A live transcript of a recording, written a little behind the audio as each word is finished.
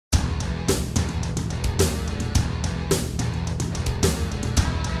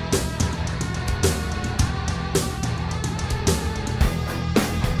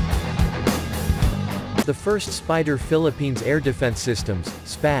The first SPYDER Philippines Air Defense Systems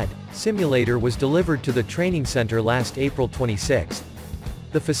 (SPAD) simulator was delivered to the training center last April 26.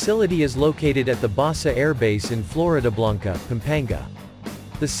 The facility is located at the Basa Air Base in Floridablanca, Pampanga.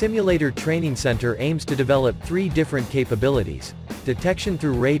 The simulator training center aims to develop three different capabilities: detection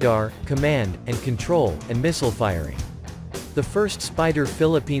through radar, command and control, and missile firing. The first SPYDER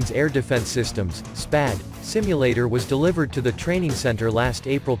Philippines Air Defense Systems (SPAD) simulator was delivered to the training center last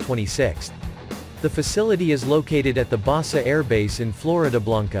April 26. The facility is located at the Basa Air Base in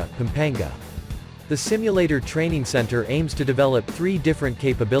Floridablanca, Pampanga. The simulator training center aims to develop three different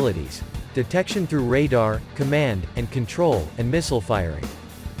capabilities: detection through radar, command and control, and missile firing.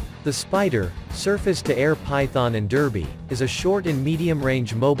 The SPYDER, surface-to-air Python and Derby, is a short and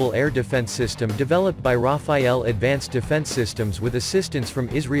medium-range mobile air defense system developed by Rafael Advanced Defense Systems with assistance from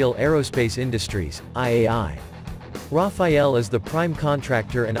Israel Aerospace Industries, IAI. Rafael is the prime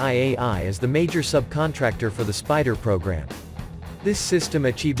contractor and IAI is the major subcontractor for the SPYDER program. This system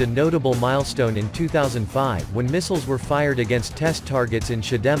achieved a notable milestone in 2005 when missiles were fired against test targets in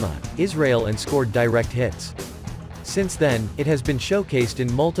Shedema, Israel and scored direct hits. Since then, it has been showcased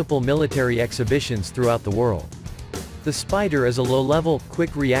in multiple military exhibitions throughout the world. The SPYDER is a low-level,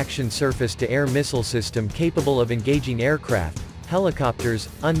 quick-reaction surface-to-air missile system capable of engaging aircraft, helicopters,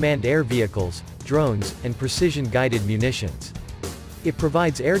 unmanned air vehicles, drones, and precision-guided munitions. It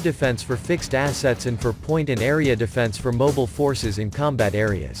provides air defense for fixed assets and for point and area defense for mobile forces in combat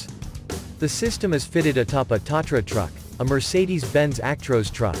areas. The system is fitted atop a Tatra truck, a Mercedes-Benz Actros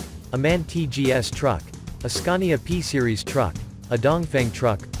truck, a MAN TGS truck, a Scania P-Series truck, a Dongfeng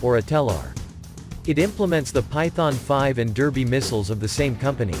truck, or a Telar. It implements the Python 5 and Derby missiles of the same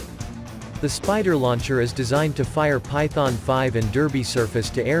company. The SPYDER launcher is designed to fire Python 5 and Derby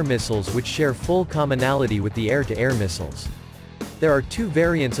surface-to-air missiles which share full commonality with the air-to-air missiles. There are two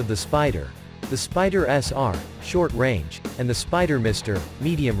variants of the SPYDER: the SPYDER SR, short range, and the SPYDER MR,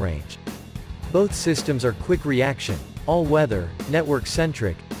 medium range. Both systems are quick reaction, all-weather,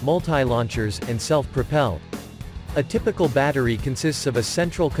 network-centric, multi-launchers, and self-propelled. A typical battery consists of a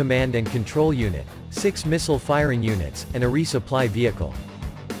central command and control unit, 6 missile firing units, and a resupply vehicle.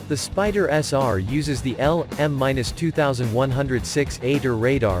 The SPYDER SR uses the LM-2106 ADER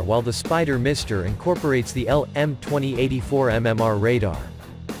radar while the SPYDER MR incorporates the LM-2084 MMR radar.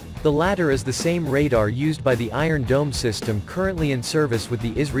 The latter is the same radar used by the Iron Dome system currently in service with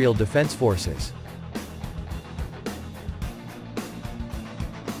the Israel Defense Forces.